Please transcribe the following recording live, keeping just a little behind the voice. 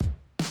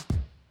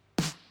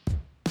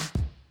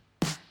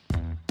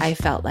I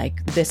felt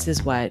like this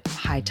is what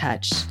high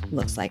touch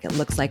looks like. It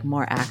looks like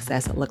more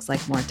access. It looks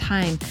like more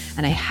time.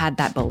 And I had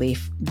that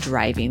belief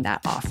driving that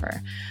offer.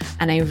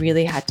 And I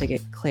really had to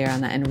get clear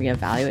on that and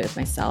reevaluate with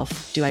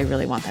myself. Do I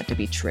really want that to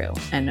be true?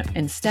 And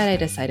instead, I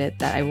decided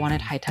that I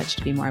wanted high touch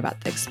to be more about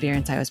the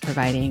experience I was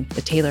providing,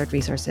 the tailored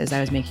resources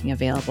I was making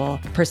available,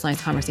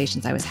 personalized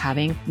conversations I was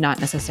having, not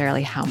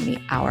necessarily how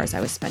many hours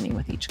I was spending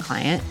with each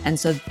client. And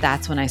so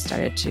that's when I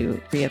started to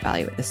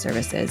reevaluate the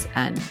services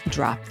and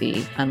drop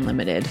the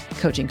unlimited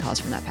coaching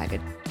calls from that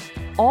package.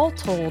 All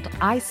told,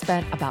 I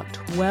spent about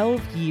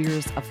 12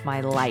 years of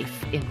my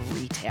life in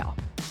retail.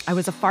 I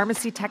was a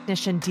pharmacy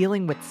technician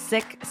dealing with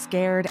sick,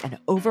 scared, and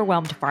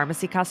overwhelmed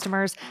pharmacy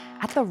customers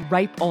at the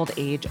ripe old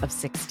age of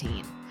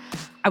 16.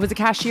 I was a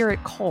cashier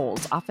at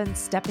Kohl's, often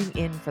stepping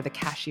in for the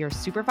cashier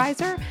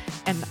supervisor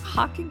and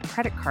hawking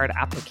credit card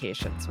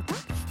applications without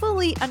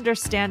fully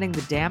understanding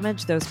the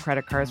damage those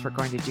credit cards were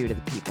going to do to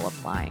the people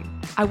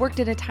applying. I worked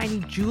in a tiny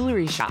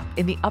jewelry shop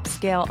in the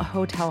upscale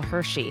Hotel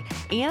Hershey,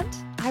 and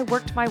I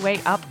worked my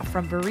way up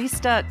from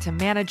barista to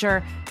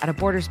manager at a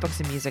Borders Books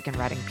and Music in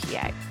Reading,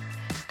 PA.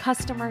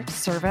 Customer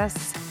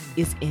service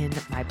is in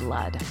my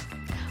blood.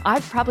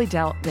 I've probably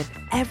dealt with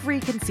every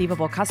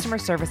conceivable customer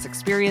service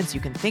experience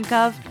you can think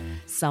of,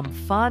 some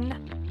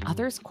fun,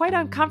 others quite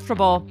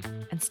uncomfortable,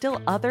 and still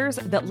others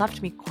that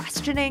left me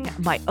questioning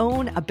my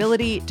own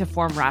ability to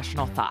form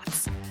rational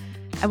thoughts.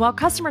 And while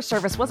customer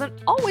service wasn't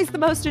always the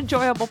most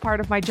enjoyable part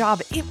of my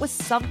job, it was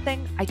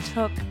something I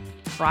took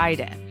pride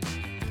in.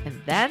 And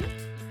then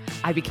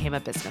I became a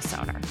business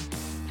owner.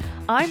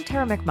 I'm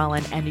Tara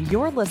McMullen, and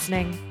you're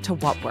listening to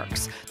What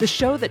Works, the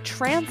show that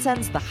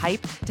transcends the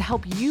hype to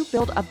help you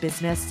build a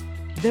business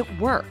that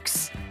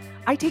works.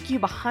 I take you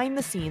behind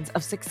the scenes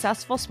of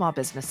successful small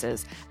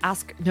businesses,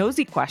 ask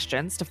nosy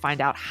questions to find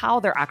out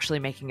how they're actually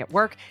making it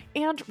work,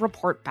 and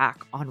report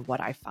back on what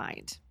I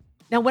find.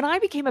 Now, when I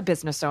became a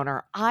business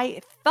owner,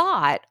 I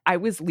thought I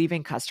was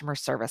leaving customer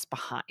service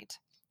behind.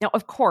 Now,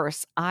 of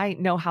course, I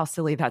know how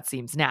silly that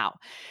seems now.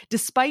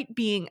 Despite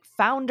being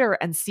founder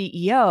and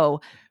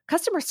CEO,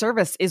 customer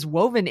service is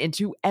woven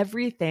into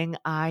everything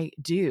I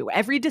do.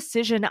 Every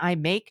decision I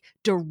make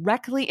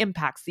directly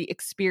impacts the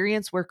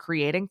experience we're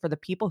creating for the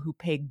people who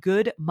pay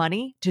good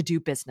money to do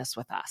business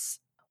with us.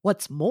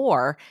 What's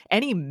more,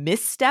 any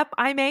misstep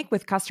I make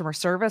with customer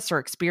service or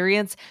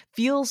experience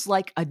feels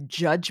like a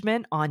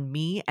judgment on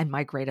me and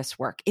my greatest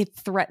work. It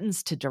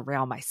threatens to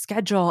derail my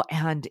schedule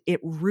and it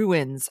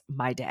ruins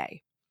my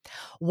day.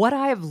 What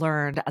I have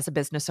learned as a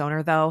business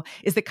owner, though,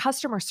 is that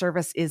customer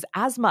service is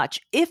as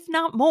much, if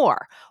not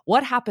more,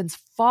 what happens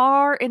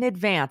far in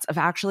advance of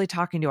actually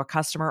talking to a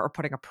customer or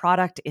putting a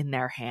product in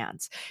their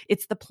hands.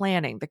 It's the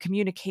planning, the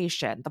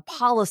communication, the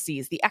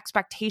policies, the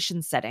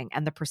expectation setting,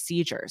 and the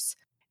procedures.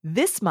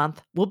 This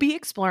month, we'll be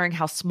exploring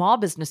how small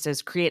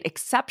businesses create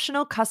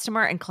exceptional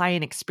customer and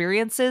client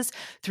experiences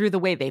through the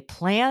way they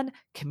plan,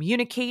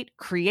 communicate,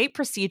 create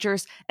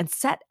procedures, and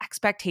set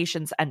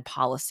expectations and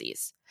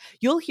policies.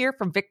 You'll hear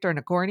from Victor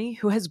Nagorny,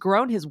 who has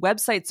grown his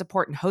website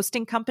support and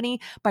hosting company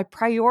by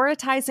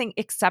prioritizing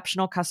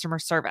exceptional customer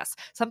service,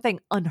 something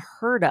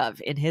unheard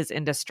of in his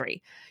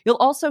industry. You'll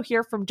also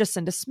hear from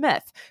Jacinda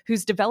Smith,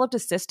 who's developed a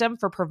system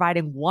for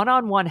providing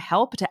one-on-one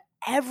help to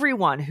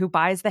everyone who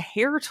buys the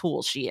hair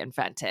tools she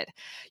invented.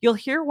 You'll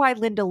hear why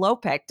Linda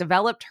Lopek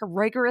developed her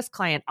rigorous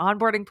client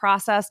onboarding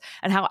process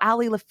and how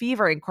Ali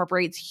Lefevre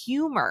incorporates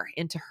humor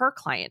into her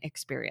client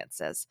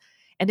experiences.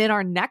 And in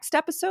our next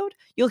episode,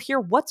 you'll hear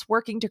what's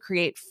working to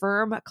create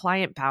firm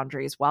client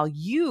boundaries while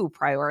you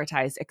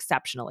prioritize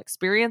exceptional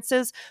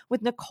experiences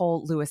with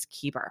Nicole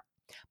Lewis-Keeber.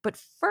 But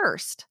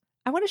first,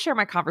 I want to share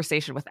my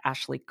conversation with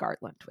Ashley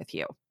Gartland with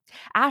you.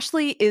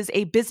 Ashley is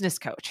a business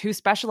coach who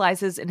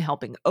specializes in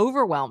helping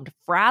overwhelmed,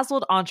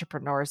 frazzled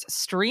entrepreneurs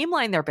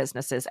streamline their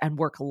businesses and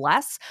work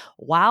less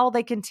while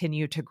they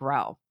continue to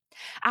grow.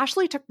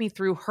 Ashley took me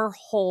through her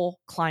whole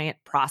client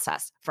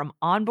process, from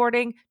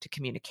onboarding to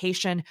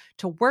communication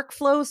to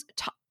workflows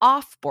to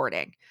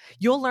offboarding.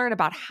 You'll learn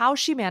about how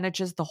she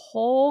manages the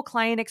whole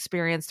client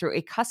experience through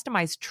a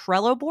customized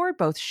Trello board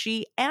both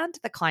she and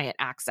the client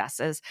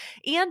accesses,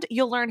 and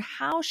you'll learn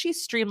how she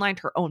streamlined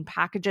her own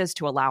packages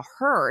to allow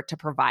her to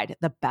provide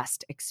the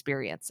best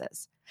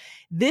experiences.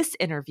 This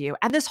interview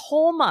and this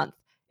whole month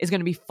is going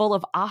to be full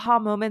of aha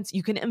moments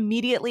you can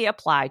immediately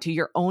apply to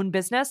your own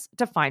business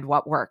to find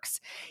what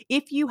works.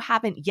 If you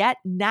haven't yet,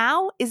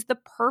 now is the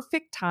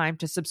perfect time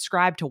to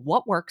subscribe to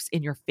What Works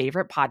in your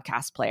favorite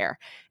podcast player.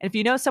 And if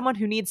you know someone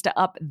who needs to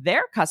up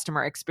their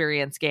customer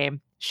experience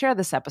game, share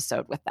this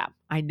episode with them.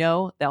 I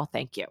know they'll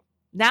thank you.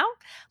 Now,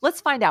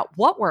 let's find out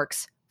what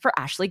works for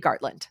Ashley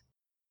Gartland.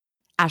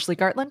 Ashley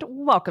Gartland,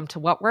 welcome to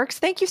What Works.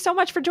 Thank you so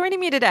much for joining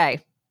me today.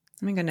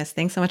 Oh my goodness.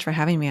 Thanks so much for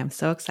having me. I'm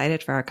so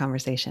excited for our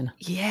conversation.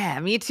 Yeah,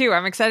 me too.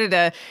 I'm excited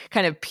to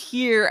kind of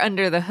peer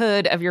under the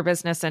hood of your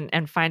business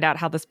and find out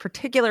how this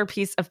particular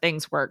piece of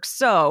things works.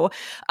 So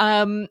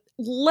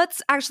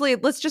let's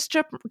just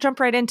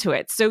jump right into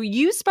it. So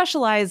you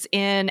specialize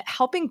in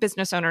helping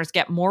business owners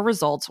get more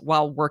results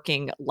while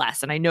working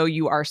less. And I know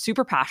you are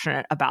super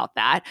passionate about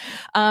that.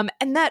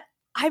 And that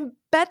I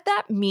bet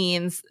that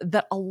means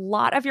that a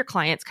lot of your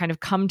clients kind of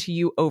come to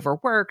you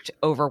overworked,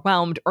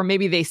 overwhelmed, or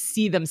maybe they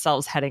see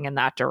themselves heading in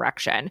that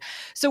direction.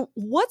 So,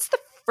 what's the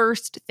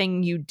first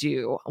thing you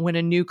do when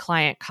a new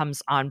client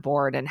comes on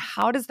board, and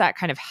how does that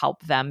kind of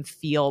help them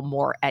feel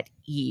more at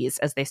ease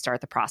as they start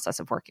the process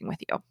of working with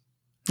you?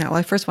 Yeah, well,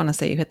 I first want to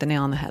say you hit the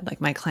nail on the head.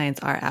 Like my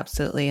clients are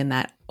absolutely in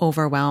that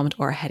overwhelmed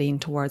or heading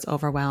towards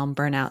overwhelm,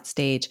 burnout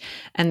stage,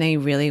 and they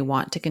really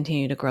want to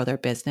continue to grow their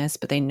business,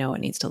 but they know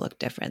it needs to look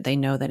different. They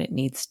know that it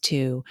needs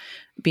to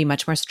be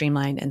much more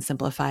streamlined and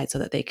simplified so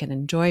that they can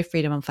enjoy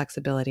freedom and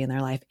flexibility in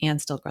their life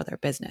and still grow their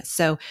business.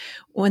 So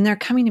when they're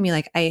coming to me,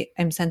 like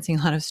I'm sensing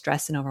a lot of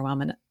stress and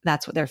overwhelm, and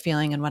that's what they're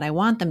feeling. And what I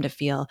want them to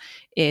feel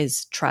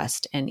is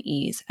trust and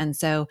ease. And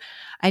so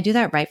I do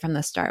that right from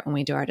the start when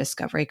we do our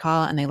discovery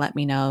call and they let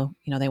me know,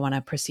 they want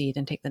to proceed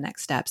and take the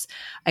next steps.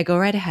 I go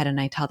right ahead and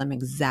I tell them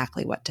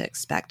exactly what to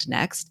expect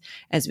next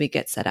as we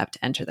get set up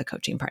to enter the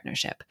coaching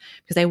partnership,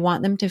 because I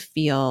want them to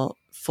feel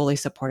fully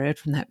supported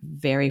from that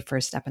very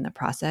first step in the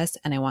process.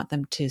 And I want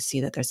them to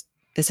see that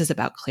this is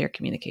about clear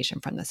communication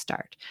from the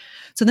start.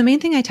 So the main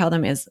thing I tell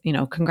them is,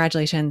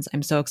 congratulations,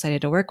 I'm so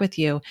excited to work with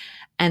you.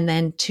 And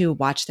then to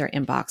watch their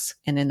inbox.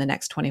 And in the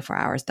next 24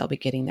 hours, they'll be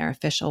getting their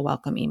official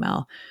welcome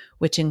email,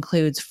 which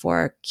includes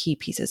 4 key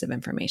pieces of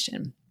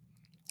information.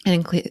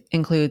 It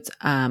includes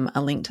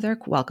a link to their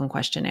welcome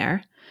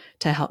questionnaire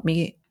to help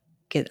me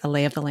get a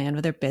lay of the land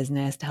with their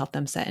business, to help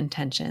them set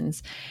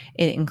intentions.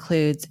 It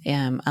includes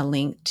a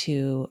link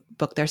to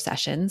book their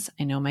sessions.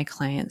 I know my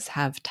clients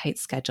have tight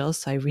schedules,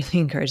 so I really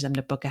encourage them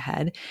to book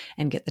ahead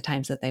and get the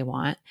times that they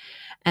want.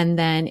 And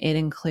then it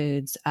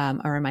includes a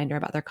reminder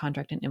about their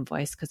contract and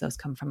invoice, because those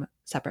come from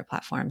separate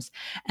platforms.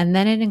 And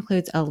then it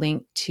includes a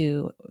link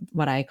to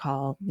what I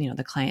call,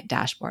 the client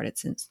dashboard.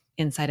 It's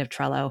inside of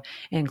Trello.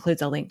 It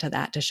includes a link to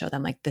that to show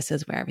them like, this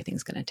is where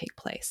everything's going to take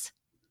place.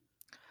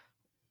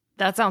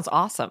 That sounds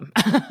awesome.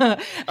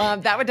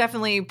 That would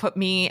definitely put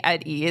me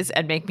at ease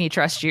and make me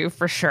trust you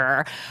for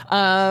sure.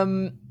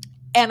 And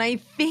I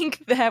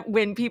think that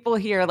when people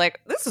hear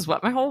like, this is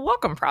what my whole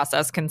welcome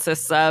process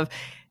consists of,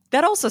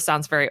 that also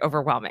sounds very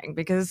overwhelming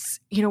because,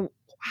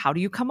 how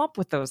do you come up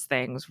with those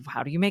things?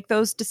 How do you make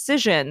those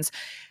decisions?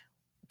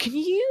 Can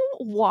you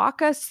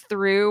walk us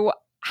through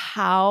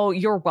how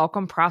your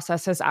welcome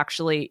process has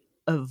actually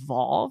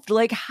evolved?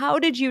 Like, how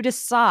did you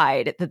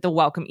decide that the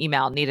welcome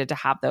email needed to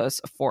have those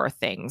 4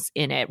 things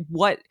in it?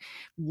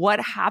 What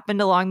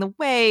happened along the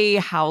way?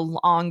 How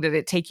long did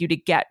it take you to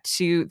get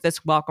to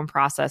this welcome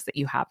process that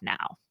you have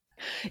now?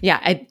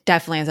 Yeah, it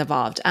definitely has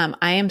evolved.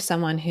 I am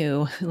someone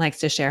who likes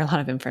to share a lot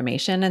of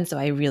information. And so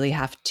I really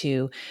have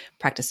to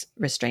practice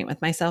restraint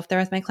with myself there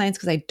with my clients,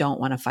 because I don't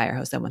want to fire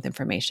hose them with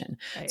information.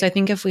 Right. So I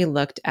think if we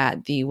looked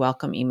at the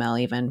welcome email,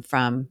 even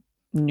from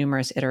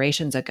numerous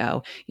iterations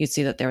ago, you'd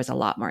see that there was a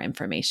lot more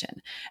information.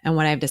 And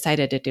what I've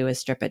decided to do is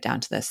strip it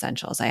down to the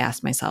essentials. I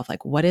asked myself,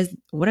 like, what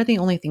are the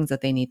only things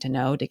that they need to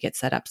know to get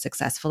set up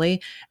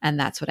successfully? And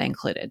that's what I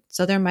included.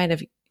 So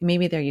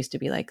maybe there used to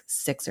be like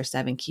 6 or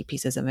 7 key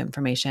pieces of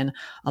information,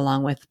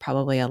 along with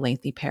probably a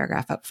lengthy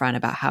paragraph up front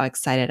about how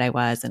excited I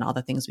was and all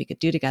the things we could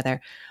do together.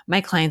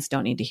 My clients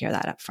don't need to hear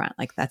that up front.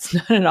 Like, that's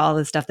not at all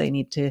the stuff they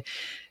need to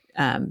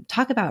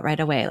talk about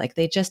right away. Like,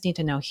 they just need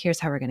to know, here's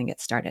how we're going to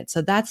get started.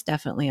 So that's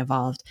definitely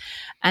evolved.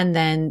 And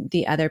then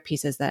the other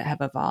pieces that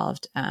have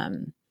evolved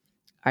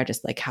are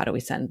just like, how do we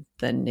send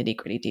the nitty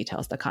gritty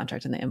details, the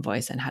contract and the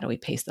invoice, and how do we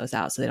pace those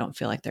out so they don't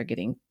feel like they're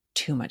getting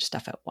too much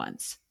stuff at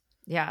once?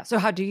 Yeah. So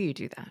how do you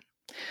do that?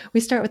 We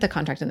start with the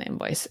contract and the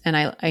invoice, and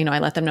I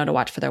let them know to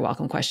watch for their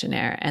welcome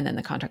questionnaire, and then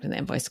the contract and the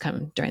invoice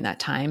come during that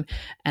time.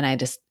 And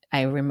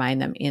I remind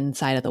them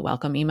inside of the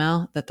welcome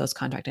email that those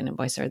contract and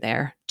invoice are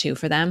there too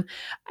for them.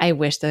 I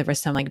wish there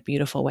was some like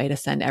beautiful way to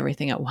send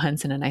everything at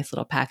once in a nice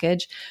little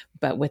package,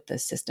 but with the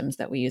systems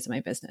that we use in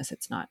my business,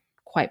 it's not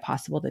quite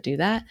possible to do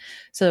that.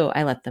 So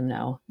I let them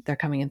know they're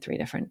coming in 3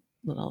 different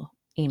little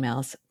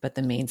emails, but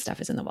the main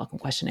stuff is in the welcome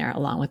questionnaire,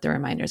 along with the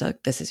reminders of,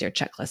 this is your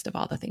checklist of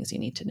all the things you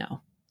need to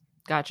know.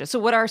 Gotcha. So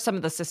what are some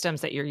of the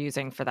systems that you're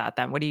using for that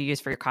then? What do you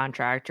use for your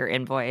contract, your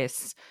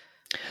invoice?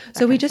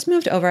 So we just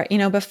moved over,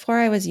 before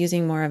I was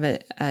using more of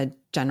a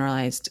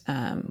generalized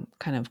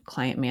kind of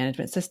client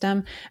management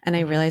system. And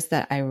I realized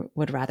that I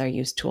would rather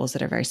use tools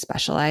that are very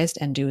specialized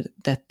and do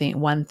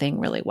one thing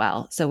really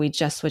well. So we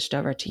just switched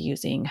over to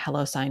using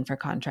HelloSign for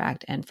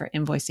contract, and for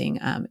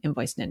invoicing,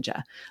 Invoice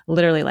Ninja.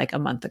 Literally like a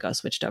month ago,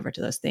 switched over to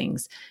those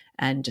things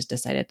and just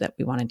decided that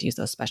we wanted to use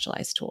those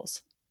specialized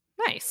tools.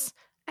 Nice.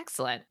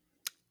 Excellent.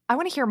 I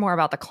want to hear more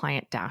about the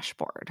client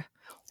dashboard.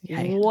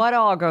 Okay. What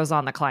all goes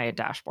on the client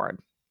dashboard?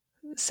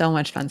 So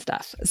much fun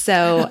stuff.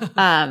 So,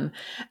 and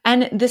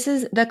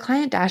the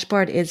client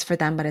dashboard is for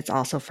them, but it's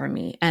also for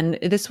me. And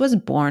this was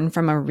born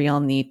from a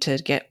real need to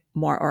get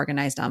more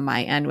organized on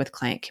my end with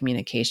client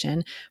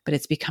communication, but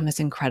it's become this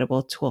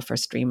incredible tool for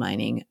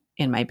streamlining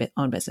in my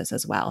own business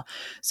as well.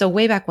 So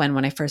way back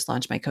when I first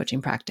launched my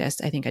coaching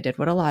practice, I think I did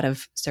what a lot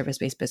of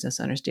service-based business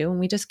owners do, and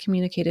we just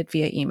communicated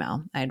via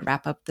email. I'd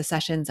wrap up the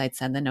sessions, I'd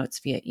send the notes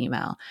via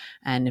email.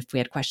 And if we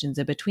had questions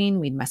in between,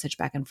 we'd message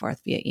back and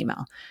forth via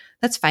email.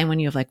 That's fine when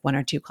you have like one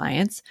or two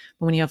clients,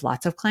 but when you have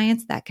lots of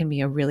clients, that can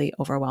be a really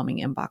overwhelming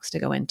inbox to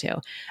go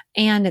into.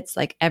 And it's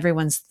like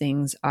everyone's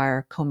things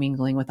are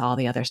commingling with all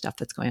the other stuff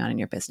that's going on in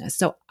your business.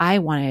 So I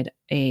wanted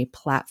a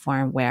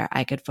platform where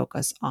I could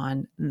focus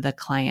on the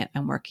client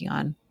I'm working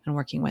on and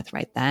working with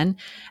right then.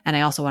 And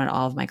I also wanted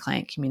all of my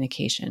client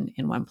communication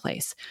in one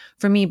place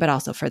for me, but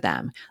also for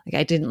them. Like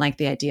I didn't like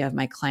the idea of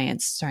my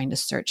clients trying to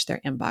search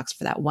their inbox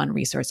for that one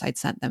resource I'd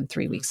sent them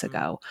 3 weeks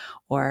ago,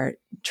 or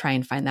try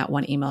and find that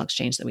one email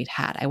exchange that we'd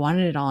had. I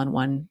wanted it all in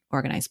one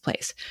organized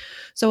place.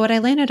 So what I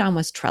landed on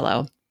was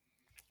Trello.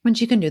 Which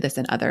you can do this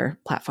in other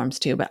platforms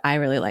too, but I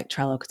really like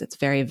Trello because it's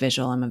very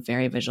visual. I'm a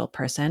very visual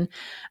person.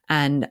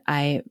 And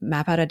I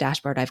map out a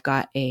dashboard. I've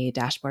got a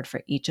dashboard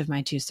for each of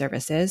my 2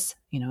 services,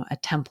 a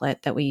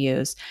template that we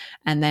use.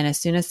 And then as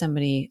soon as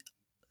somebody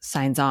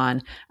signs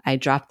on, I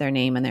drop their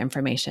name and their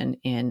information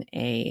in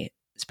a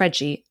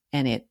spreadsheet,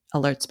 and it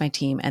alerts my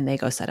team and they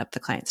go set up the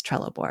client's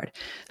Trello board.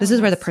 This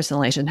is where the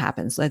personalization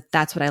happens.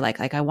 That's what I like.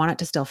 Like I want it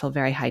to still feel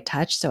very high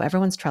touch. So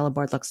everyone's Trello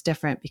board looks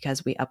different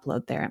because we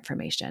upload their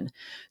information.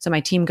 So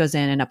my team goes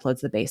in and uploads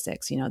the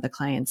basics, the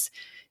client's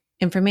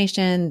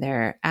information,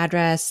 their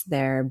address,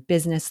 their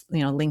business,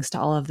 links to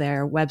all of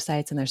their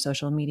websites and their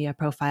social media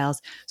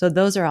profiles. So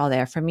those are all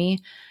there for me.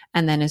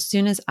 And then as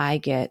soon as I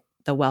get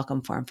the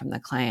welcome form from the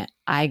client,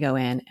 I go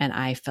in and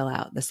I fill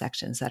out the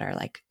sections that are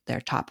like their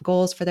top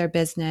goals for their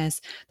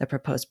business, the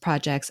proposed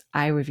projects.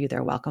 I review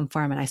their welcome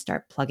form and I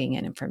start plugging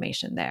in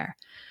information there.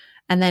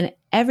 And then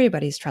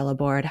everybody's Trello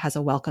board has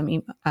a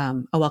welcome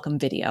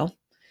video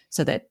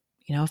so that,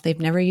 if they've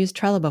never used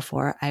Trello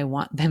before, I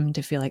want them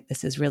to feel like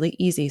this is really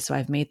easy. So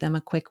I've made them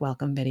a quick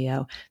welcome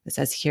video that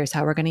says, here's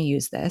how we're going to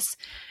use this,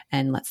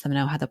 and lets them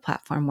know how the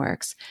platform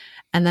works.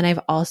 And then I've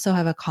also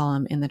have a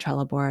column in the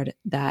Trello board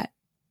that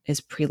is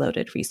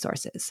preloaded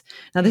resources.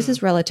 Now, this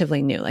is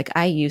relatively new. Like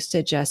I used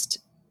to just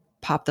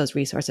pop those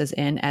resources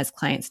in as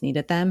clients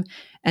needed them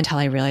until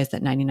I realized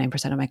that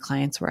 99% of my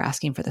clients were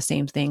asking for the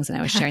same things and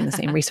I was sharing the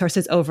same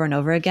resources over and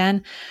over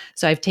again.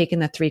 So I've taken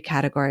the 3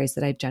 categories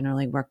that I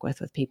generally work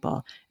with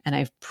people, and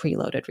I've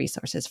preloaded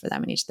resources for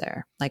them in each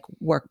there, like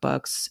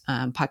workbooks,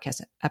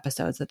 podcast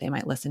episodes that they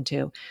might listen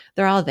to.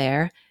 They're all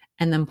there.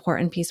 And the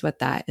important piece with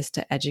that is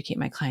to educate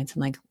my clients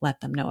and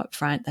let them know up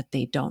front that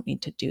they don't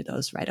need to do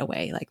those right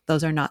away. Like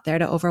those are not there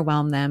to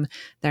overwhelm them.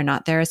 They're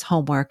not there as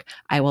homework.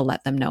 I will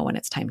let them know when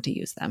it's time to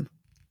use them.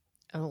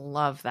 I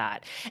love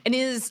that. And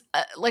is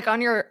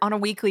on a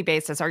weekly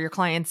basis, are your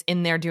clients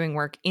in there doing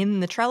work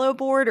in the Trello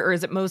board, or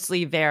is it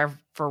mostly there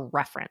for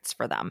reference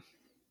for them?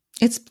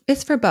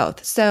 It's for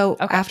both. So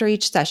after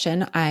each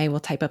session, I will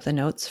type up the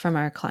notes from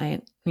our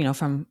client,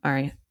 from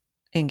our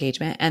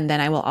engagement. And then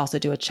I will also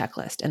do a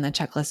checklist. And the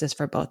checklist is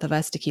for both of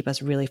us to keep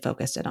us really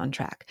focused and on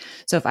track.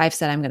 So if I've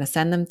said I'm going to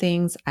send them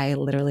things, I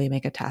literally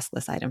make a task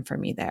list item for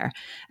me there.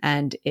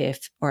 And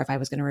if I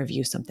was going to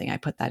review something, I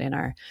put that in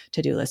our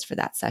to-do list for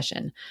that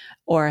session.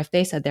 Or if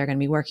they said they're going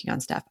to be working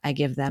on stuff, I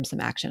give them some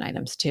action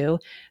items too.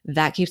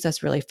 That keeps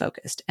us really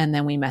focused. And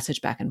then we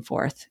message back and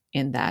forth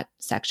in that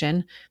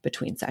section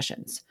between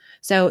sessions.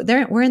 So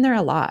we're in there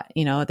a lot.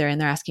 They're in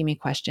there asking me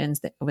questions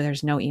where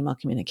there's no email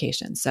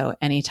communication. So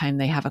anytime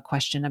they have a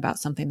question about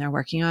something they're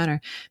working on,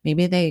 or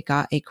maybe they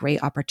got a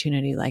great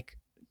opportunity, like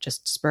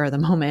just spur of the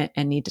moment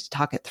and need to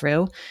talk it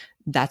through,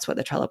 that's what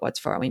the Trello board's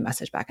for. We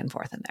message back and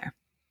forth in there.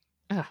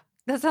 Oh,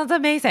 that sounds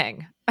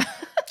amazing.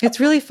 It's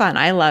really fun.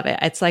 I love it.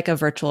 It's like a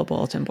virtual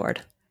bulletin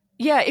board.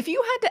 Yeah. If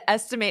you had to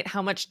estimate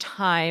how much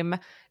time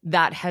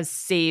that has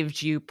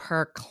saved you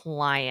per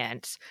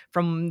client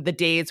from the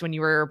days when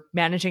you were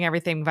managing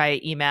everything via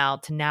email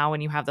to now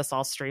when you have this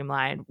all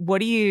streamlined, what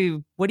do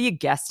you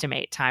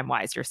guesstimate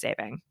time-wise you're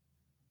saving?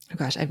 Oh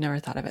gosh, I've never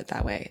thought of it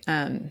that way.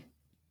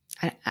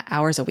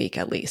 Hours a week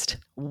at least.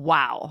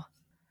 Wow.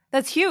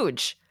 That's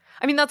huge.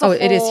 I mean,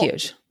 it is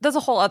huge. That's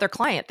a whole other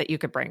client that you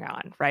could bring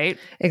on, right?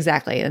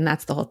 Exactly. And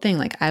that's the whole thing.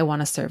 Like I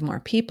want to serve more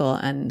people.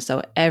 And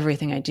so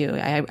everything I do,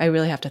 I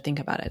really have to think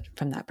about it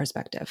from that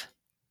perspective.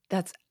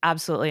 That's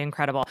absolutely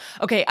incredible.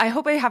 Okay, I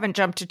hope I haven't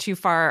jumped too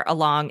far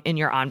along in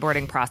your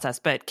onboarding process,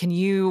 but can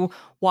you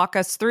walk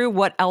us through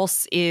what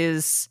else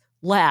is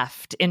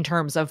left in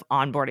terms of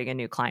onboarding a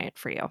new client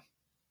for you?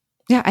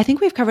 Yeah, I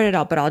think we've covered it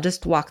all, but I'll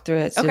just walk through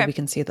it so we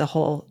can see the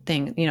whole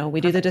thing.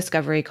 We do the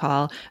discovery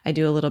call. I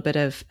do a little bit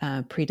of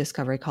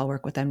pre-discovery call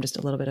work with them, just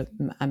a little bit of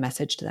a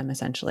message to them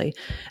essentially.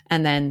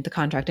 And then the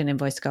contract and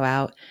invoice go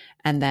out.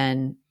 And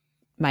then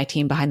my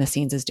team behind the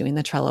scenes is doing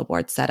the Trello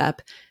board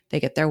setup. They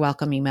get their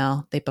welcome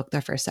email, they book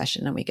their first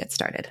session, and we get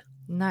started.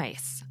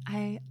 Nice.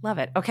 I love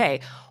it.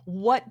 Okay.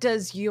 What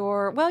does you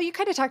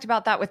kind of talked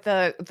about that with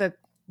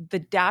the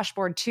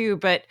dashboard too,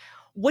 but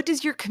what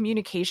does your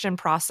communication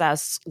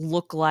process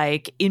look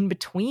like in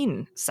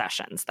between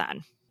sessions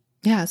then?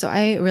 Yeah. So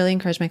I really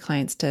encourage my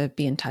clients to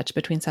be in touch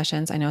between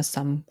sessions. I know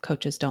some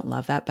coaches don't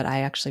love that, but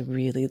I actually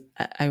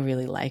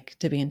really like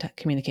to be in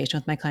communication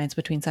with my clients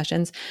between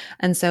sessions.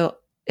 And so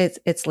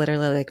it's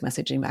literally like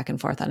messaging back and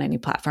forth on any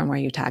platform where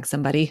you tag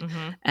somebody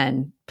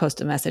and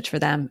post a message for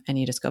them and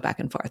you just go back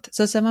and forth.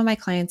 So some of my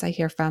clients I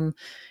hear from,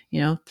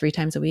 3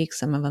 times a week,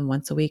 some of them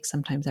once a week,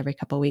 sometimes every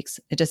couple of weeks.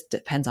 It just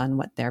depends on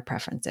what their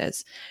preference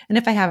is. And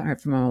if I haven't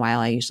heard from them in a while,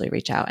 I usually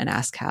reach out and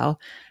ask how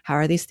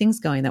are these things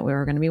going that we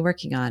were going to be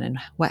working on and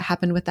what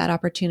happened with that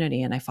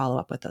opportunity? And I follow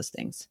up with those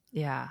things.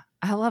 Yeah.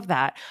 I love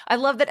that. I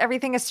love that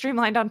everything is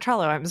streamlined on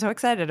Trello. I'm so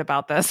excited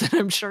about this. And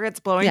I'm sure it's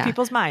blowing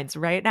people's minds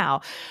right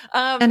now.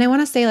 And I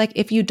want to say, like,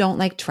 if you don't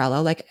like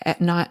Trello,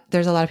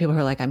 there's a lot of people who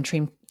are like, I'm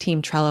team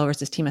Trello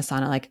versus team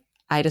Asana. Like,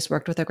 I just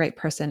worked with a great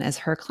person as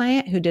her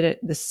client who did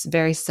this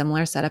very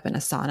similar setup in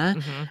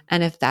Asana.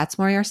 And if that's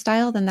more your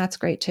style, then that's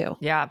great too.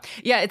 Yeah.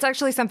 Yeah. It's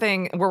actually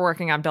something we're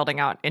working on building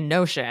out in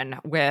Notion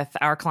with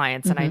our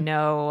clients. And I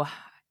know,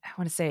 I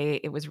want to say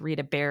it was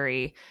Rita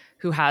Berry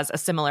who has a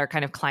similar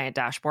kind of client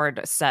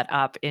dashboard set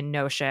up in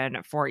Notion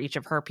for each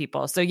of her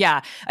people. So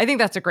yeah, I think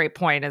that's a great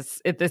point.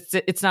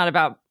 It's not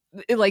about,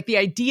 like, the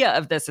idea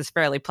of this is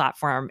fairly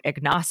platform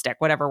agnostic.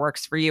 Whatever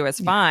works for you is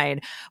fine.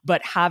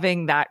 But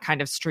having that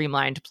kind of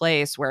streamlined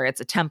place where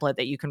it's a template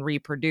that you can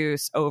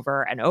reproduce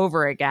over and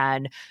over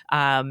again,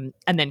 and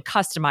then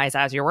customize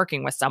as you're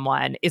working with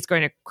someone is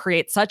going to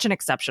create such an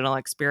exceptional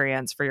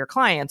experience for your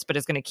clients, but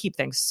is going to keep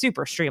things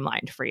super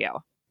streamlined for you.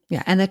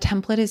 Yeah. And the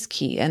template is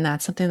key. And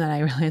that's something that I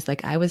realized,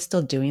 like, I was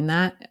still doing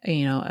that,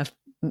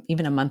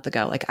 even a month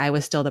ago. Like, I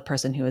was still the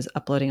person who was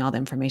uploading all the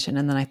information.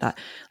 And then I thought,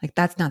 like,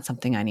 that's not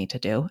something I need to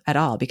do at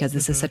all, because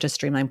this is such a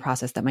streamlined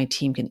process that my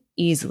team can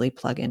easily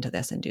plug into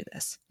this and do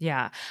this.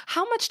 Yeah.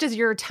 How much does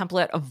your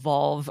template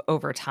evolve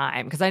over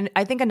time? Because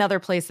I think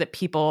another place that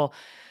people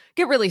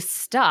get really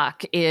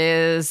stuck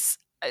is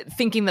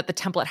thinking that the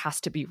template has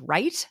to be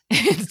right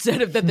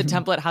instead of that the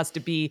template has to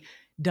be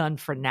done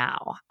for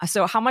now.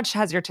 So how much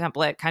has your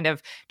template kind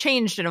of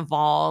changed and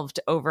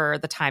evolved over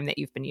the time that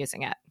you've been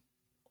using it?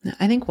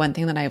 I think one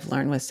thing that I've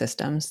learned with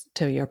systems,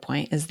 to your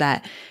point, is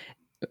that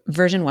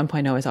version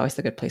 1.0 is always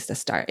a good place to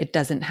start. It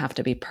doesn't have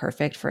to be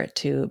perfect for it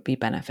to be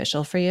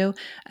beneficial for you.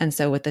 And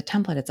so with the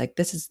template, it's like,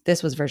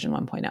 this was version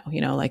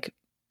 1.0, like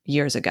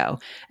years ago.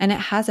 And it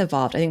has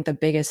evolved. I think the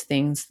biggest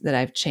things that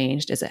I've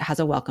changed is it has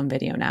a welcome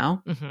video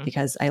now,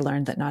 because I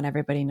learned that not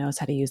everybody knows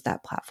how to use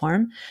that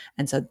platform.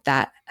 And so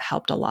that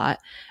helped a lot.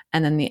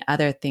 And then the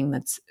other thing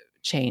that's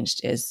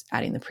changed is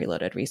adding the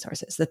preloaded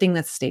resources. The thing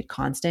that's stayed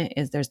constant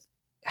is there's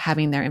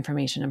having their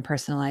information and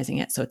personalizing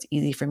it so it's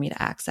easy for me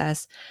to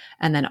access.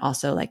 And then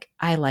also, like,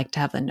 I like to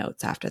have the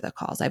notes after the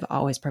calls. I've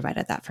always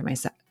provided that for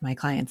my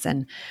clients.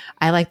 And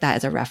I like that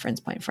as a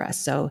reference point for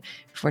us. So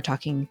if we're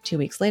talking 2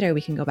 weeks later,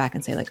 we can go back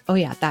and say, like, oh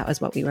yeah, that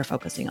was what we were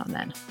focusing on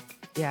then.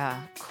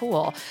 Yeah,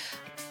 cool.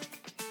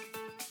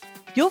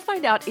 You'll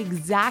find out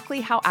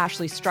exactly how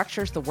Ashley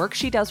structures the work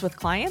she does with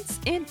clients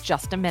in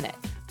just a minute.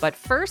 But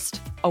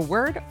first, a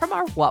word from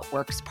our What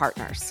Works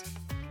partners.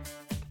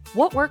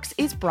 What Works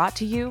is brought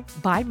to you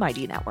by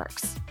Mighty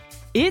Networks.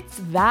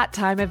 It's that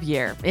time of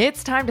year.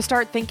 It's time to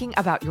start thinking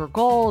about your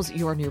goals,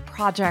 your new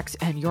projects,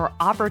 and your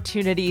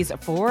opportunities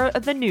for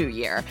the new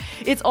year.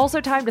 It's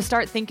also time to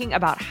start thinking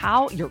about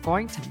how you're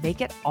going to make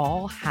it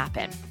all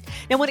happen.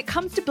 Now, when it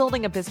comes to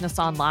building a business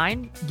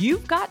online,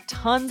 you've got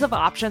tons of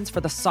options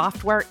for the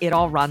software it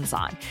all runs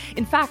on.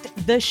 In fact,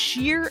 the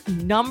sheer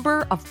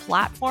number of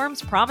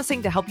platforms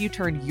promising to help you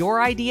turn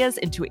your ideas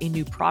into a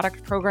new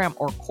product, program,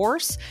 or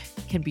course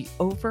can be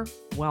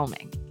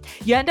overwhelming.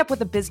 You end up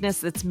with a business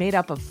that's made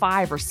up of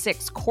 5 or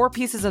 6 core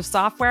pieces of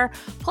software,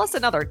 plus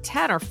another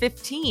 10 or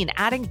 15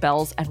 adding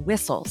bells and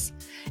whistles.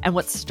 And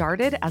what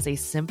started as a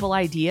simple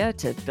idea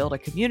to build a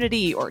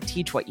community or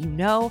teach what you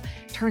know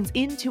turns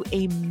into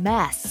a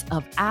mess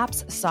of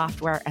apps,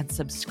 software, and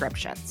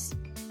subscriptions.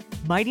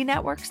 Mighty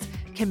Networks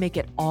can make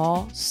it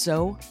all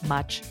so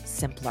much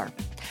simpler.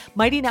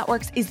 Mighty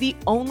Networks is the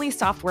only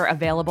software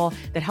available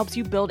that helps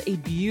you build a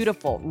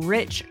beautiful,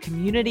 rich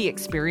community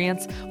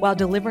experience while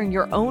delivering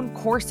your own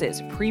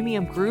courses,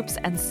 premium groups,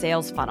 and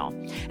sales funnel.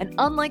 And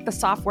unlike the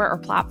software or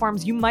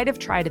platforms you might have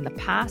tried in the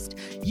past,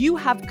 you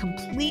have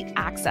complete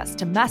access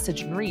to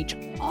message and reach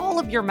all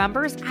of your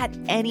members at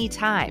any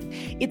time.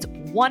 It's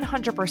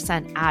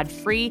 100%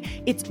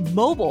 ad-free, it's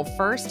mobile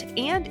first,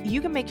 and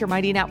you can make your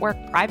Mighty Network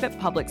private,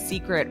 public,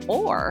 secret,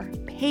 or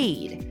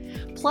paid.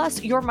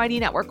 Plus, your Mighty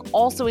Network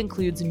also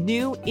includes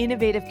new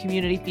innovative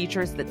community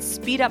features that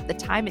speed up the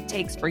time it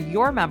takes for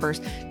your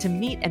members to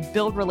meet and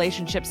build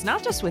relationships,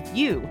 not just with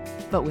you,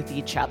 but with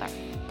each other.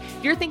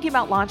 If you're thinking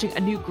about launching a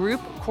new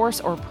group,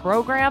 course, or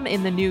program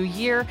in the new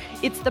year,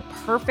 it's the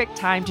perfect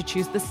time to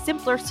choose the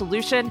simpler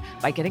solution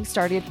by getting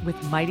started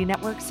with Mighty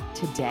Networks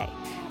today.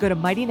 Go to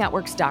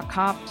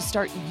mightynetworks.com to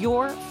start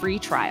your free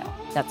trial.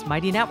 That's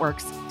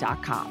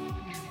mightynetworks.com.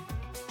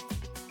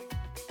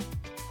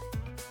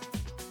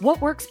 What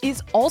Works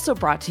is also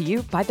brought to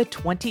you by the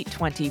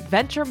 2020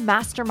 Venture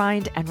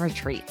Mastermind and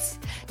Retreats.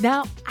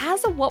 Now,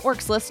 as a What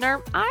Works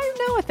listener, I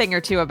know a thing or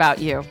two about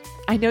you.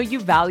 I know you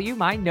value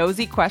my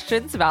nosy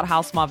questions about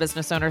how small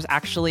business owners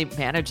actually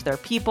manage their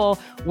people,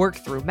 work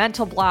through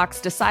mental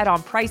blocks, decide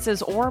on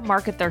prices, or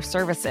market their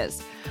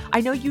services.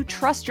 I know you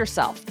trust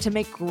yourself to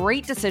make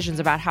great decisions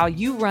about how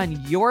you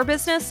run your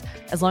business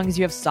as long as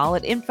you have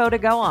solid info to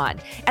go on.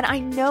 And I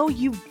know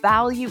you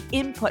value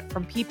input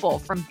from people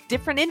from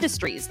different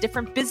industries,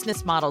 different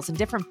business models, and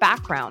different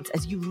backgrounds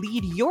as you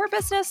lead your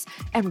business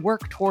and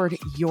work toward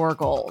your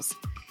goals.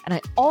 And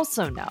I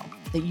also know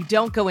that you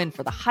don't go in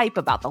for the hype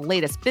about the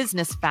latest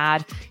business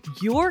fad.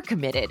 You're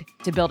committed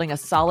to building a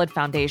solid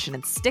foundation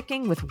and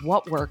sticking with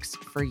what works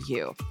for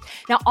you.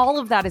 Now, all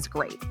of that is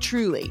great,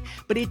 truly,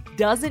 but it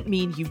doesn't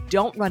mean you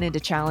don't run into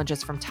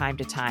challenges from time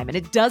to time. And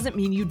it doesn't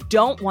mean you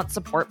don't want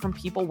support from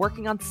people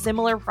working on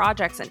similar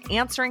projects and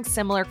answering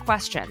similar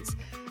questions.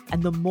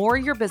 And the more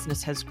your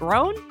business has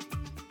grown,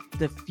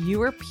 the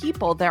fewer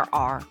people there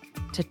are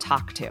to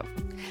talk to.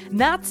 And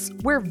that's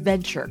where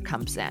Venture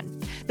comes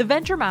in. The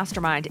Venture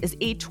Mastermind is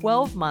a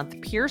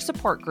 12-month peer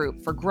support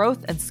group for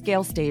growth and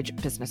scale stage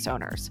business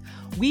owners.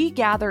 We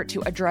gather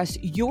to address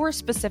your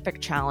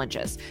specific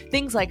challenges,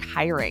 things like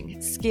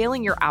hiring,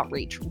 scaling your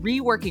outreach,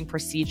 reworking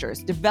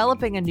procedures,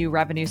 developing a new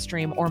revenue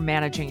stream, or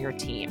managing your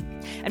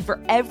team. And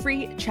for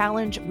every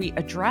challenge we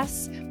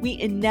address, we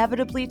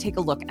inevitably take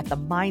a look at the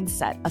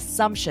mindset,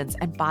 assumptions,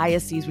 and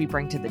biases we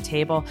bring to the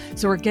table,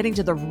 so we're getting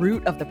to the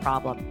root of the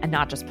problem and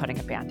not just putting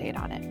a Band-Aid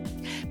on it.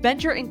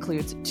 Venture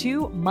includes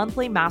 2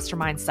 monthly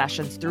mastermind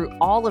sessions through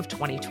all of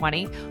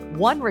 2020,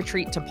 1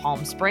 retreat to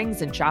Palm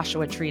Springs and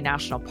Joshua Tree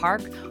National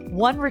Park,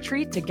 1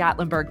 retreat to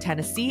Gatlinburg,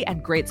 Tennessee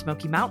and Great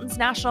Smoky Mountains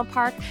National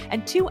Park,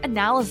 and 2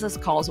 analysis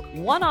calls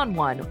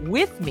one-on-one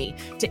with me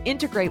to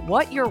integrate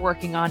what you're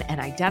working on and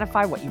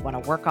identify what you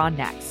want to work on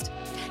next.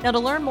 Now, to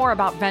learn more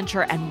about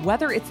Venture and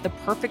whether it's the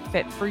perfect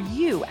fit for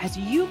you as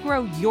you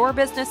grow your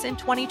business in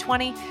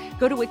 2020,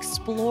 go to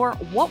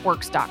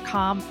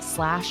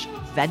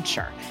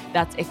explorewhatworks.com/venture.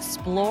 That's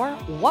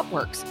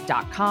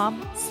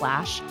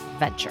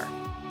explorewhatworks.com/venture.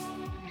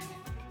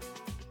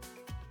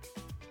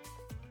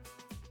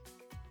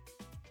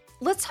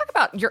 Let's talk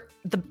about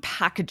the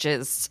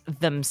packages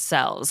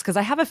themselves, because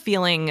I have a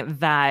feeling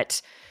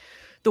that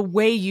the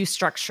way you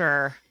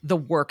structure the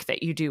work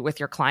that you do with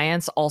your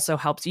clients also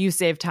helps you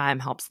save time,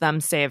 helps them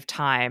save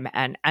time,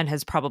 and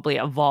has probably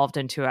evolved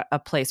into a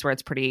place where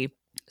it's pretty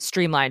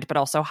streamlined, but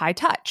also high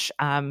touch,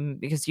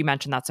 because you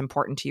mentioned that's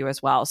important to you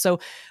as well. So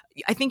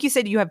I think you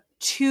said you have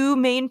 2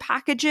 main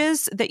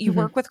packages that you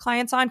work with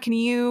clients on. Can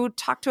you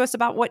talk to us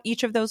about what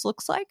each of those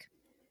looks like?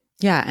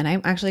 Yeah. And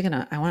I'm actually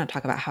I want to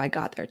talk about how I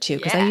got there too,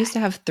 because I used to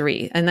have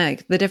 3, and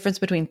the difference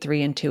between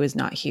 3 and 2 is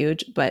not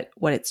huge, but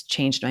what it's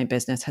changed my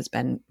business has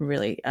been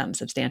really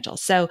substantial.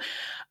 So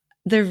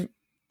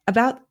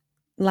about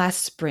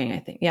last spring, I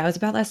think. Yeah, it was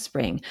about last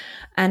spring.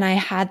 And I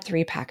had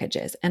 3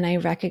 packages, and I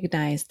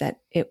recognized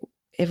that it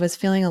was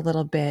feeling a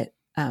little bit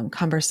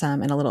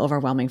cumbersome and a little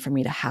overwhelming for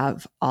me to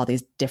have all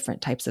these different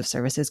types of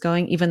services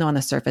going, even though on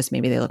the surface,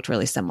 maybe they looked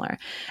really similar.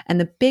 And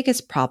the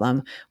biggest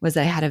problem was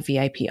that I had a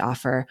VIP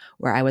offer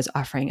where I was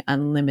offering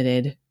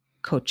unlimited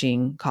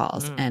coaching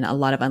calls and a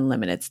lot of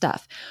unlimited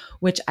stuff,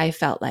 which I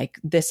felt like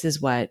this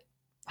is what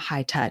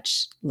high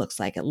touch looks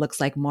like. It looks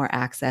like more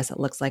access. It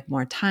looks like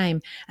more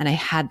time. And I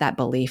had that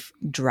belief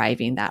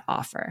driving that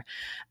offer.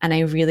 And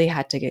I really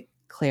had to get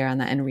clear on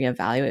that and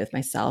reevaluate with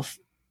myself.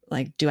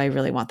 Like, do I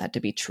really want that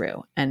to be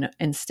true? And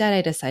instead,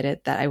 I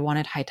decided that I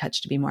wanted high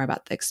touch to be more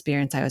about the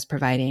experience I was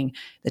providing,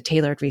 the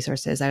tailored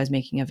resources I was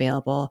making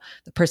available,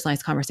 the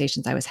personalized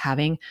conversations I was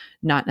having,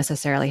 not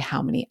necessarily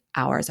how many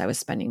hours I was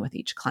spending with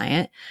each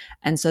client.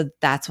 And so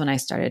that's when I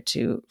started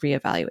to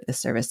reevaluate the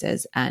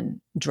services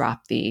and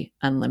drop the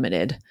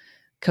unlimited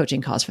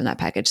coaching calls from that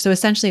package. So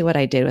essentially what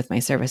I did with my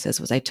services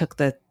was I took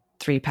the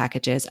 3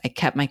 packages, I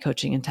kept my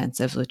coaching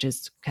intensive, which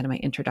is kind of my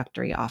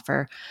introductory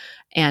offer,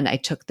 and I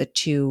took the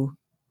 2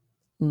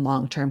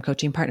 long-term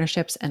coaching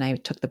partnerships, and I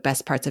took the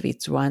best parts of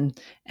each one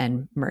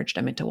and merged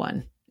them into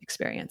one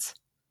experience.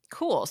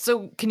 Cool.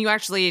 So can you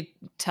actually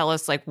tell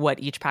us like what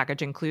each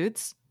package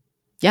includes?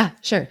 Yeah,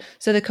 sure.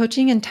 So the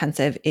coaching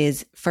intensive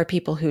is for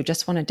people who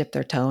just want to dip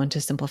their toe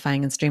into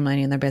simplifying and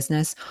streamlining their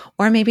business,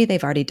 or maybe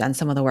they've already done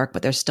some of the work,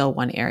 but there's still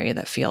one area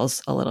that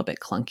feels a little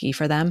bit clunky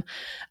for them.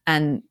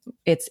 And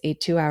it's a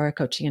 2-hour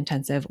coaching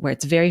intensive where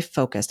it's very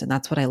focused. And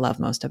that's what I love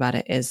most about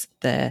it is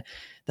the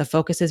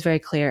focus is very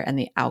clear and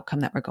the outcome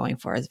that we're going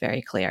for is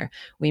very clear.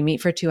 We meet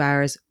for 2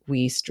 hours,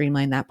 we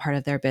streamline that part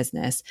of their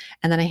business,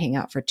 and then I hang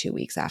out for 2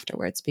 weeks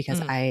afterwards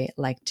because I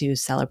like to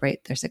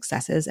celebrate their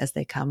successes as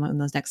they come in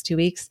those next 2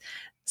 weeks,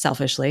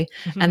 selfishly.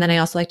 And then I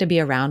also like to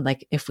be around,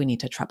 like if we need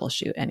to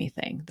troubleshoot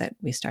anything that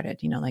we started,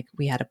 like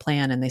we had a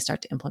plan and they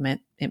start to implement,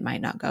 it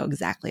might not go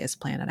exactly as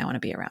planned, and I want to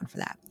be around for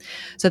that.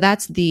 So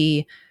that's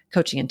the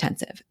coaching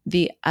intensive.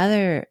 The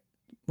other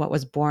what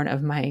was born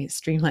of my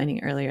streamlining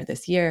earlier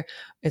this year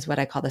is what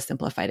I call the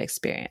simplified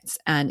experience.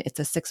 And it's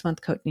a 6-month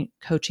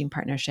coaching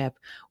partnership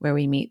where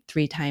we meet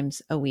 3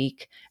 times a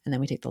week. And then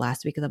we take the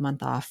last week of the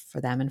month off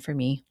for them and for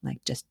me,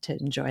 like just to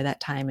enjoy that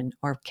time and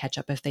or catch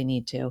up if they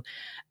need to.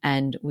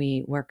 And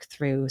we work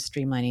through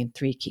streamlining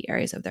 3 key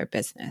areas of their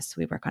business.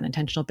 We work on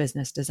intentional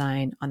business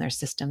design, on their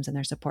systems and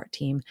their support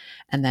team,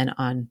 and then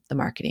on the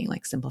marketing,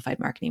 like simplified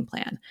marketing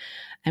plan.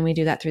 And we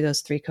do that through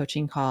those 3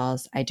 coaching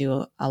calls. I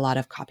do a lot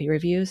of copy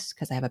reviews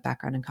because I have a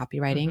background in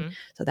copywriting. Mm-hmm.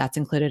 So that's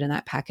included in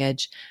that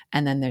package.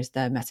 And then there's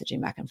the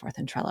messaging back and forth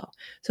in Trello.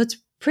 So it's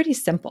pretty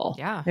simple.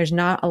 Yeah. There's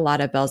not a lot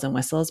of bells and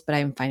whistles, but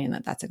I'm finding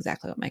that that's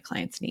exactly what my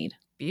clients need.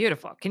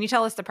 Beautiful. Can you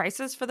tell us the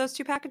prices for those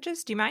 2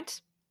 packages? Do you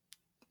mind?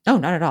 Oh,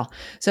 not at all.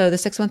 So the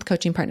 6-month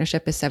coaching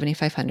partnership is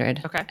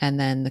 $7,500. Okay. And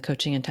then the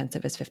coaching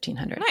intensive is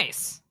 $1,500.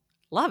 Nice.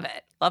 Love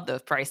it. Love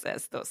those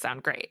prices. Those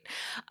sound great.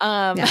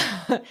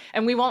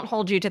 And we won't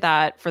hold you to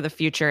that for the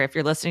future. If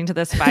you're listening to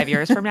this 5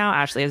 years from now,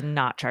 Ashley is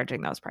not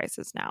charging those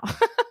prices now.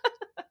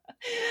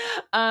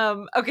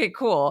 Okay,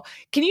 cool.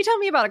 Can you tell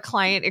me about a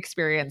client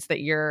experience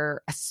that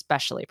you're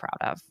especially proud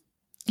of?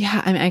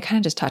 Yeah, I mean, I kind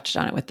of just touched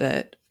on it with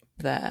the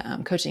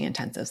coaching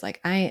intensives.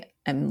 Like I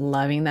am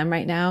loving them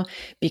right now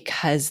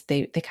because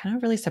they kind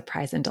of really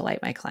surprise and delight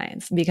my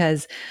clients,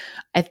 because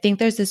I think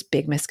there's this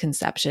big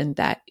misconception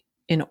that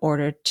in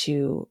order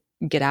to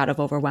get out of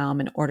overwhelm,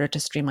 in order to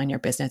streamline your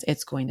business,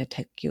 it's going to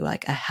take you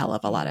like a hell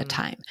of a lot of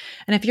time.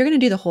 And if you're going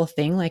to do the whole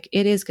thing, like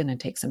it is going to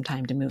take some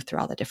time to move through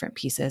all the different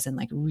pieces and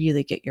like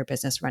really get your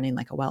business running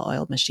like a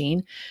well-oiled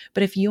machine.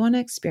 But if you want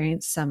to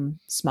experience some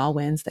small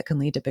wins that can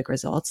lead to big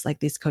results, like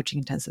these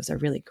coaching intensives are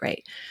really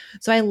great.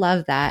 So I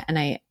love that. And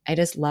I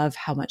just love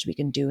how much we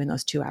can do in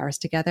those 2 hours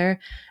together.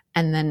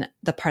 And then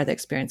the part of the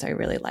experience I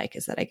really like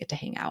is that I get to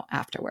hang out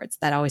afterwards.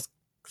 That always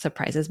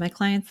surprises my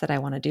clients that I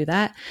want to do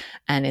that.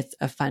 And it's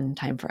a fun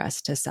time for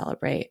us to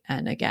celebrate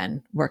and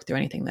again, work through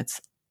anything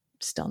that's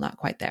still not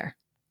quite there.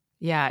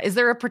 Yeah. Is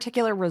there a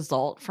particular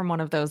result from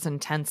one of those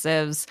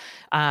intensives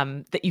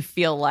that you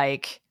feel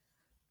like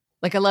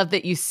I love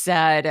that you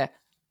said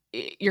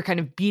you're kind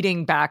of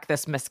beating back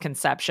this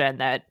misconception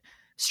that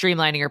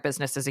streamlining your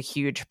business is a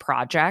huge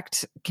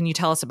project. Can you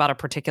tell us about a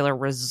particular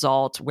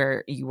result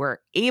where you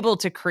were able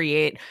to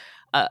create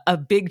a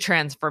big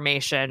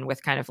transformation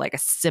with kind of like a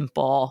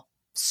simple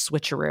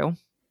switcheroo?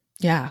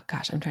 Yeah,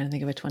 gosh, I'm trying to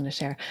think of which one to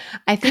share.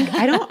 I think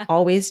I don't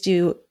always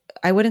do,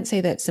 I wouldn't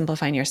say that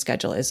simplifying your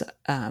schedule is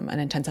an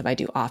intensive I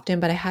do often,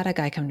 but I had a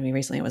guy come to me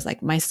recently and was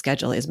like, my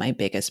schedule is my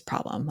biggest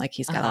problem. Like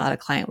he's got a lot of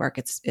client work.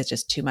 It's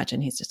just too much.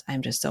 And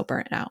I'm just so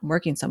burnt out. I'm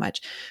working so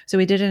much. So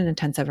we did an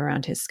intensive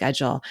around his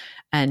schedule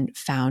and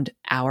found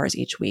hours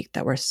each week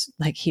that were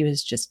like, he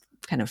was just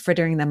kind of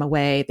frittering them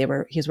away.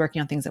 He was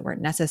working on things that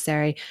weren't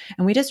necessary.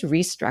 And we just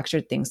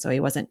restructured things so he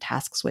wasn't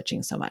task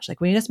switching so much. Like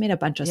we just made a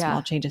bunch of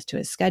small changes to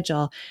his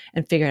schedule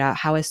and figured out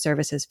how his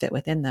services fit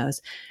within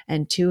those.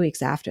 And 2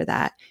 weeks after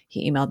that,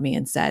 he emailed me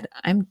and said,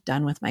 I'm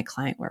done with my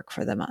client work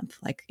for the month.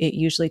 Like it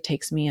usually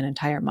takes me an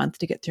entire month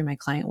to get through my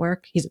client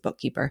work. He's a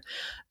bookkeeper.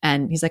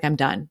 And he's like, I'm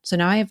done. So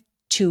now I have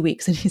 2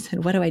 weeks. And he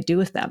said, what do I do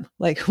with them?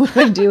 Like, what do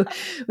I do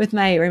with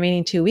my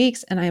remaining 2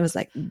 weeks? And I was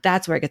like,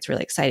 that's where it gets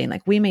really exciting.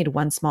 Like we made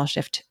one small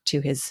shift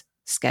to his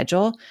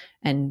schedule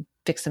and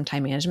fixed some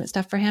time management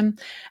stuff for him.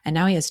 And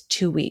now he has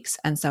 2 weeks.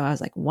 And so I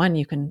was like, one,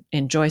 you can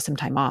enjoy some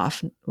time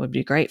off, would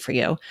be great for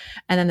you.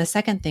 And then the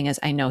second thing is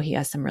I know he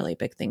has some really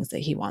big things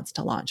that he wants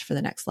to launch for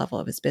the next level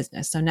of his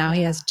business. So now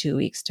he has 2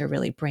 weeks to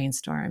really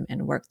brainstorm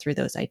and work through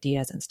those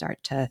ideas and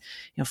start to,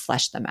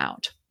 flesh them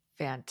out.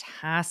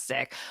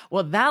 Fantastic.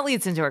 Well, that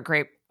leads into a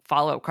great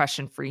follow-up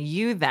question for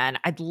you then.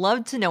 I'd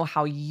love to know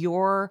how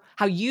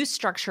you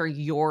structure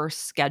your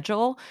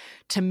schedule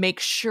to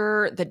make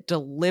sure that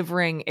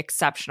delivering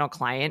exceptional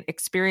client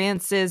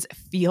experiences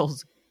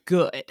feels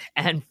good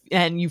and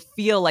you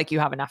feel like you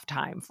have enough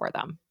time for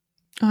them.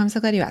 Oh, I'm so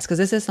glad you asked, because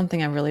this is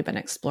something I've really been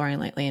exploring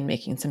lately and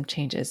making some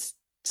changes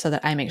so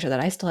that I make sure that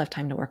I still have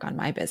time to work on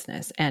my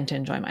business and to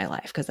enjoy my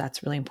life, because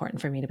that's really important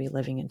for me to be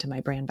living into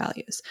my brand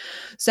values.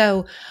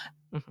 So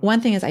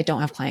one thing is I don't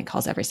have client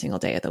calls every single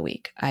day of the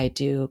week. I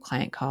do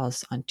client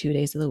calls on 2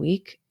 days of the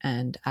week,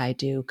 and I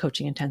do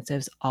coaching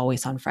intensives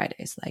always on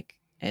Fridays, like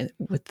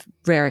with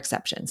rare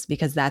exceptions,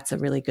 because that's a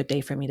really good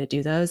day for me to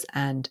do those.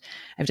 And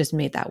I've just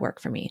made that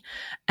work for me.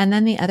 And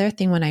then the other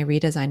thing, when I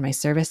redesign my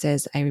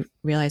services, I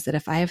realized that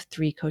if I have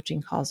 3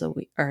 coaching calls a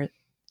week, or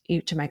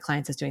each of my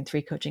clients is doing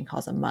 3 coaching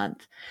calls a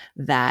month,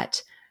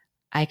 that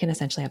I can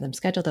essentially have them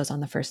schedule those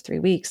on the first 3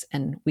 weeks,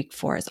 and week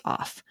 4 is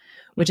off,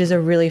 which is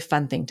a really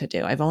fun thing to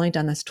do. I've only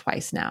done this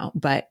twice now,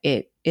 but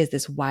it is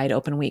this wide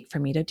open week for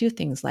me to do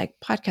things like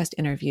podcast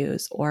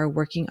interviews or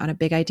working on a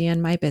big idea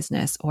in my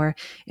business, or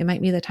it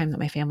might be the time that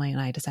my family and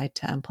I decide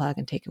to unplug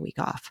and take a week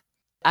off.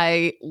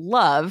 I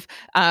love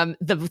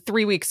the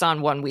 3 weeks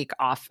on, 1 week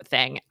off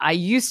thing. I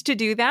used to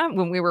do that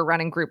when we were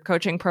running group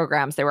coaching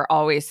programs. They were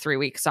always 3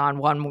 weeks on,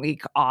 1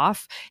 week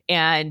off.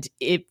 And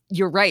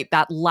you're right,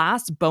 that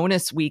last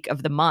bonus week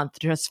of the month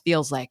just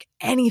feels like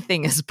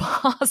anything is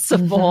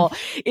possible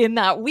in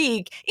that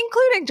week,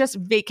 including just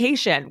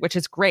vacation, which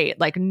is great.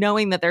 Like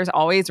knowing that there's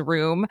always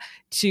room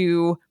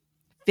to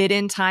fit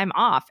in time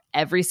off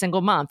every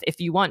single month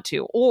if you want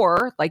to.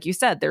 Or, like you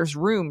said, there's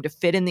room to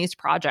fit in these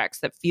projects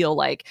that feel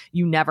like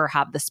you never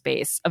have the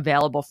space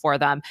available for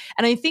them.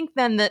 And I think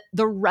then that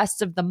the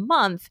rest of the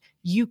month,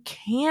 you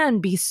can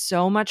be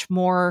so much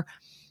more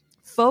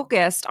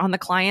focused on the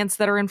clients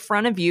that are in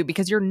front of you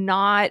because you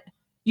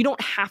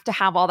don't have to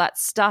have all that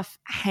stuff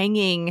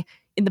hanging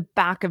in the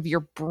back of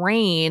your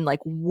brain, like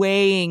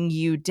weighing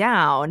you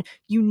down.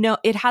 You know,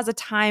 it has a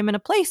time and a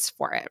place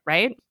for it,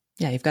 right?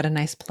 Yeah, you've got a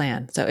nice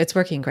plan. So it's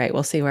working great.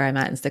 We'll see where I'm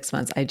at in 6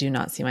 months. I do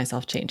not see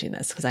myself changing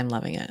this because I'm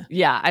loving it.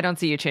 Yeah, I don't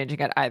see you changing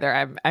it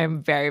either.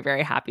 I'm very,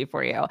 very happy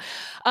for you.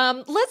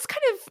 Let's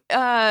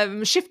kind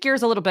of shift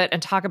gears a little bit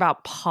and talk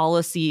about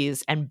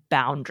policies and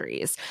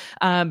boundaries.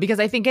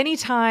 Because I think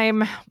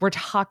anytime we're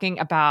talking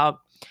about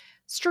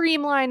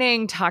talking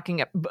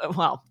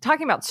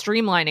about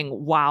streamlining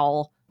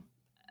while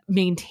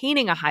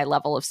maintaining a high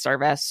level of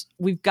service,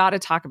 we've got to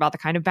talk about the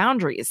kind of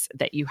boundaries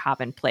that you have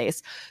in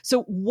place.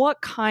 So what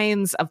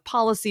kinds of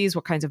policies,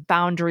 what kinds of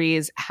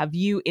boundaries have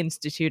you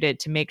instituted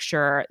to make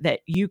sure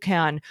that you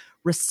can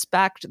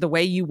respect the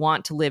way you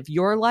want to live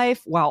your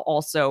life while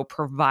also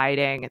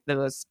providing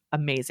those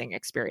amazing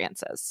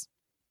experiences?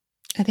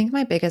 I think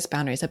my biggest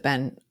boundaries have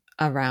been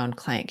around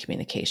client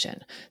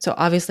communication. So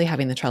obviously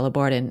having the Trello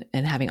board and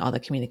having all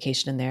the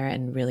communication in there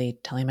and really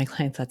telling my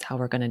clients that's how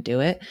we're going to do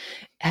it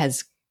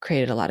has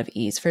created a lot of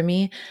ease for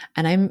me.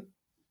 And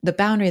the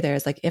boundary there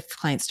is like, if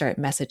clients start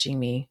messaging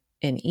me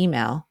in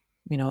email,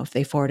 if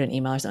they forward an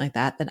email or something like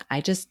that, then I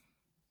just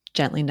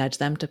gently nudge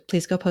them to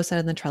please go post that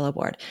in the Trello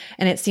board.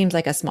 And it seems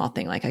like a small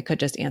thing, like I could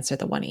just answer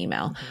the one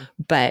email,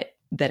 but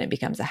then it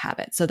becomes a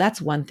habit. So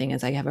that's one thing,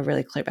 is I have a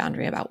really clear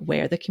boundary about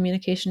where the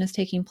communication is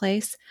taking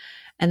place.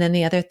 And then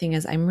the other thing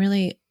is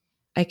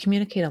I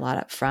communicate a lot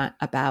up front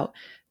about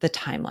the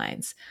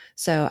timelines.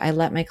 So I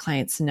let my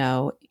clients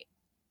know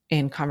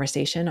in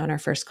conversation on our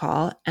first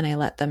call, and I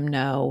let them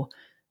know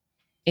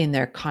in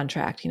their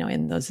contract,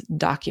 in those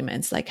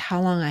documents, like how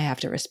long I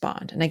have to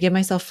respond. And I give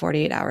myself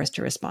 48 hours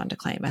to respond to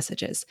client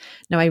messages.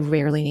 Now, I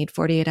rarely need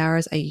 48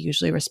 hours. I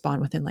usually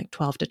respond within like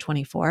 12 to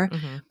 24,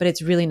 but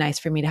it's really nice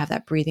for me to have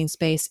that breathing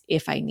space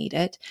if I need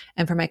it.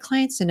 And for my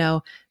clients to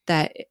know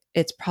that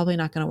it's probably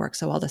not going to work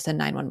so well to send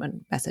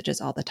 911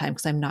 messages all the time,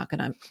 because I'm not going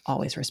to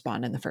always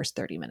respond in the first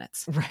 30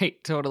 minutes.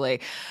 Right,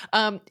 totally.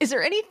 Is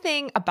there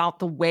anything about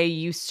the way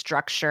you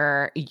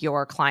structure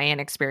your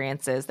client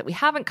experiences that we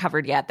haven't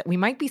covered yet that we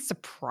might be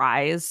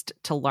surprised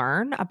to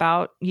learn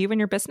about you and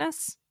your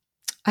business?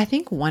 I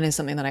think one is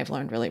something that I've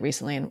learned really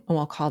recently, and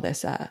we'll call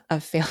this a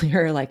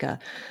failure, like a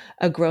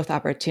growth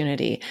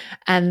opportunity.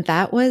 And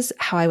that was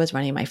how I was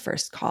running my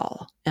first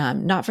call,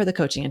 not for the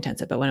coaching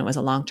intensive, but when it was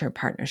a long-term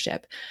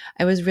partnership.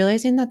 I was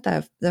realizing that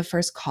the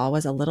first call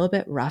was a little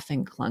bit rough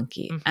and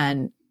clunky.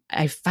 And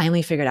I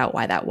finally figured out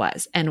why that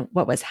was. And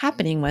what was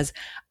happening was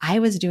I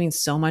was doing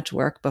so much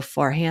work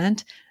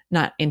beforehand,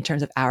 not in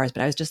terms of hours,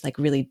 but I was just like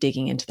really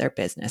digging into their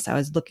business. I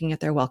was looking at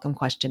their welcome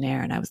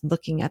questionnaire, and I was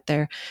looking at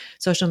their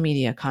social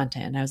media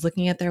content, and I was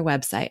looking at their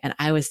website, and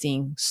I was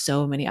seeing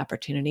so many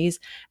opportunities,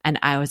 and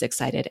I was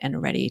excited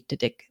and ready to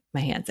dig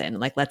my hands in,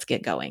 like, let's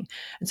get going.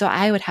 And so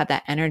I would have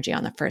that energy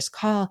on the first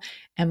call,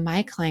 and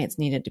my clients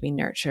needed to be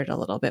nurtured a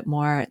little bit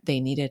more. They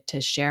needed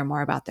to share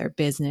more about their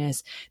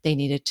business. They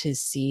needed to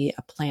see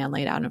a plan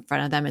laid out in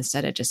front of them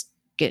instead of just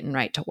getting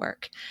right to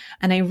work.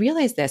 And I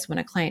realized this when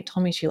a client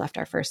told me she left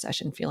our first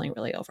session feeling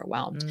really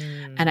overwhelmed.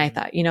 And I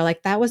thought,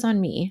 like, that was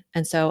on me.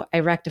 And so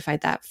I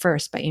rectified that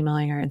first by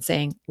emailing her and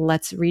saying,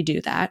 let's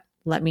redo that.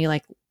 Let me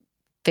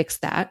fix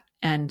that.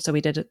 And so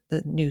we did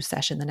the new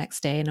session the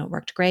next day, and it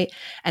worked great.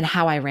 And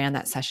how I ran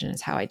that session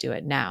is how I do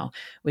it now,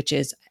 which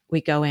is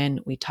we go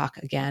in, we talk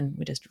again,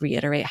 we just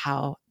reiterate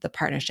how the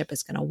partnership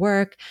is going to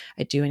work.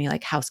 I do any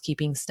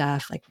housekeeping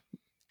stuff,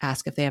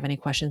 ask if they have any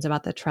questions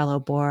about the Trello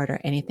board or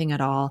anything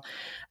at all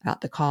about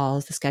the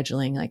calls, the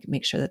scheduling,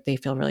 make sure that they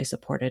feel really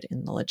supported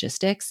in the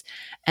logistics.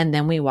 And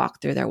then we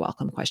walk through their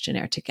welcome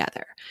questionnaire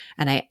together.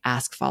 And I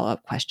ask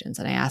follow-up questions,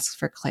 and I ask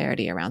for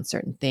clarity around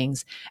certain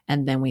things.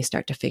 And then we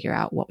start to figure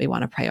out what we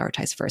want to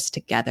prioritize first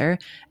together.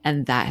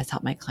 And that has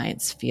helped my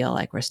clients feel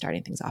like we're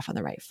starting things off on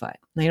the right foot.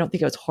 And I don't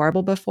think it was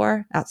horrible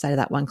before, outside of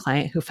that one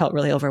client who felt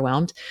really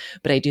overwhelmed,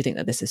 but I do think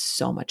that this is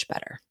so much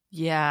better.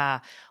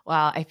 Yeah.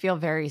 Well, I feel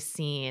very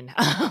seen.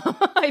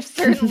 I've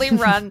certainly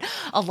run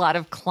a lot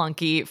of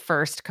clunky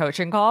first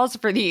coaching calls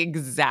for the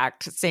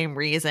exact same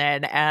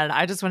reason. And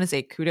I just want to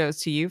say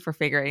kudos to you for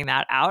figuring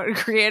that out and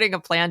creating a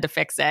plan to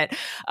fix it.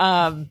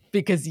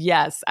 Because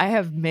yes, I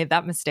have made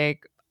that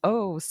mistake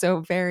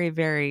so very,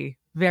 very,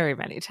 very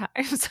many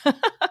times.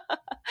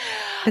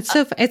 It's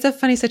a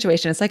funny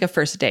situation. It's like a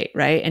first date,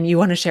 right? And you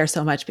want to share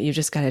so much, but you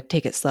just got to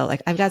take it slow.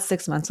 Like I've got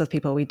 6 months with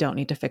people. We don't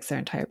need to fix their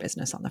entire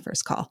business on the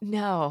first call.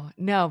 No,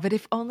 but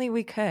if only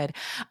we could.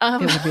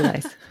 It would be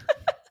nice.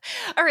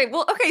 All right.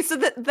 Well, okay. So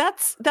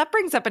that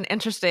brings up an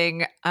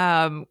interesting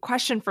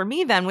question for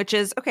me then, which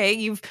is, okay,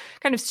 you've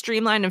kind of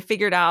streamlined and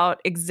figured out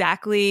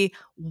exactly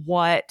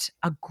what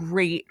a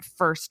great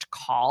first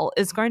call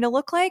is going to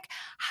look like.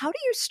 How do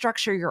you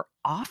structure your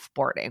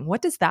offboarding?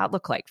 What does that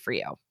look like for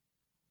you?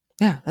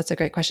 Yeah, that's a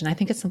great question. I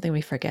think it's something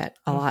we forget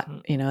a lot,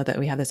 that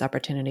we have this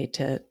opportunity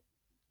to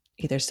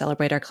either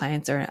celebrate our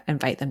clients or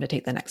invite them to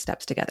take the next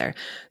steps together.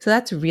 So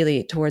that's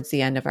really towards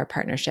the end of our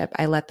partnership.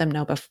 I let them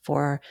know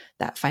before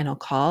that final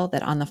call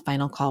that on the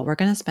final call, we're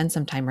going to spend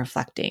some time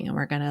reflecting and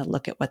we're going to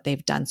look at what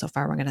they've done so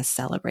far. We're going to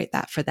celebrate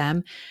that for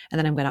them. And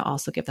then I'm going to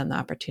also give them the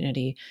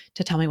opportunity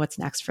to tell me what's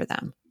next for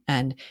them.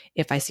 And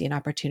if I see an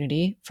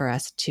opportunity for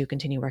us to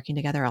continue working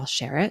together, I'll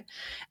share it.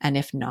 And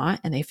if not,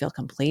 and they feel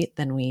complete,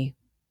 then we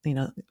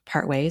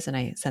part ways and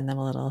I send them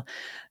a little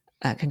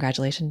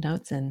congratulation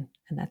notes and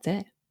that's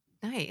it.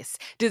 Nice.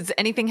 Does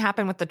anything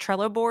happen with the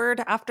Trello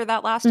board after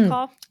that last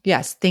call?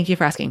 Yes. Thank you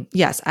for asking.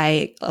 Yes.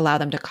 I allow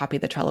them to copy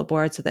the Trello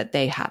board so that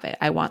they have it.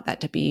 I want that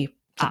to be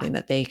something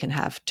that they can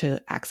have to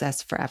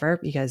access forever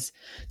because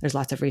there's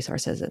lots of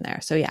resources in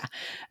there. So yeah.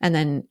 And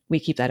then we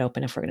keep that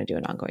open if we're going to do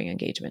an ongoing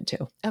engagement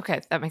too.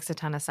 Okay. That makes a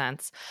ton of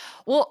sense.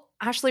 Well,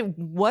 Ashley,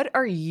 what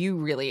are you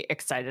really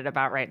excited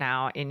about right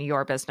now in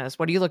your business?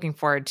 What are you looking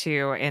forward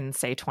to in,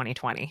 say,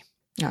 2020?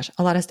 Gosh,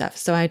 a lot of stuff.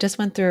 So I just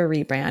went through a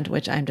rebrand,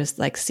 which I'm just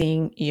like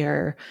seeing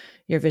your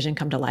vision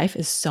come to life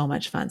is so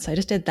much fun. So I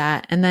just did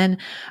that. And then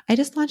I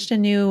just launched a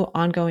new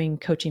ongoing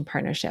coaching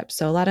partnership.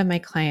 So a lot of my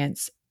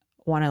clients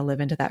want to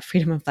live into that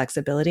freedom and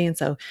flexibility. And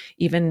so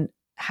even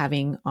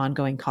having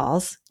ongoing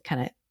calls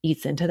kind of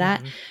eats into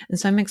that. And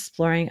so I'm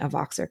exploring a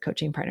Voxer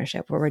coaching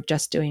partnership where we're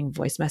just doing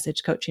voice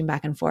message coaching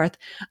back and forth.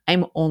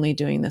 I'm only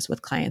doing this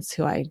with clients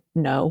who I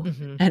know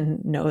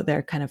and know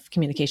their kind of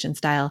communication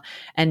style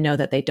and know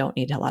that they don't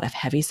need a lot of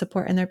heavy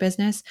support in their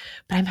business,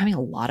 but I'm having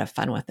a lot of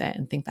fun with it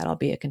and think that'll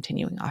be a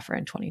continuing offer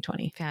in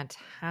 2020.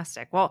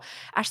 Fantastic. Well,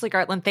 Ashley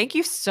Gartland, thank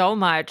you so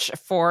much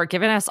for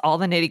giving us all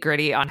the nitty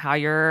gritty on how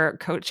your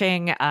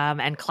coaching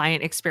and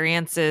client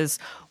experiences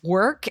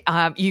work.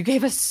 You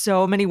gave us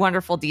so many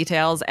wonderful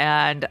details,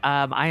 and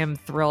I am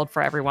thrilled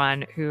for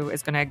everyone who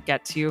is going to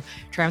get to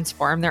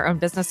transform their own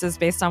businesses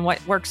based on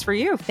what works for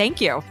you.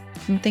 Thank you.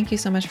 And thank you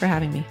so much for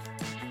having me.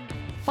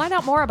 Find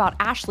out more about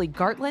Ashley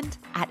Gartland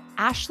at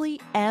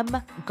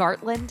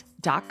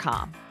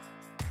ashleymgartland.com.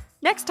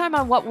 Next time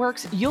on What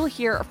Works, you'll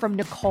hear from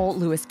Nicole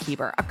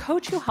Lewis-Keeber, a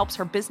coach who helps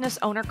her business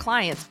owner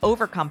clients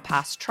overcome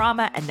past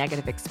trauma and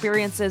negative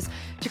experiences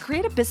to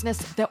create a business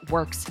that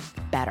works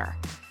better.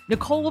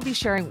 Nicole will be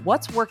sharing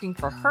what's working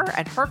for her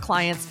and her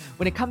clients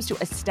when it comes to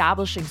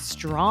establishing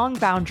strong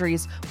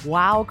boundaries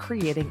while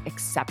creating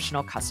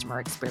exceptional customer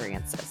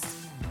experiences.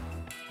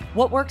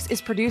 What Works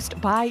is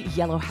produced by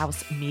Yellow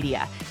House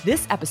Media.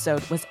 This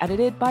episode was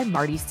edited by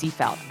Marty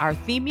Seafeld. Our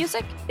theme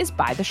music is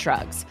by The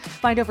Shrugs.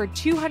 Find over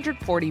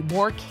 240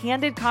 more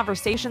candid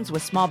conversations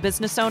with small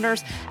business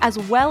owners, as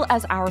well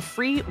as our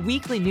free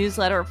weekly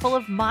newsletter full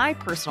of my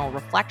personal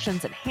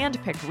reflections and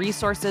handpicked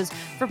resources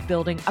for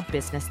building a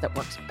business that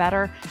works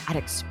better at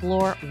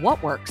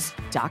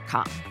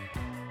explorewhatworks.com.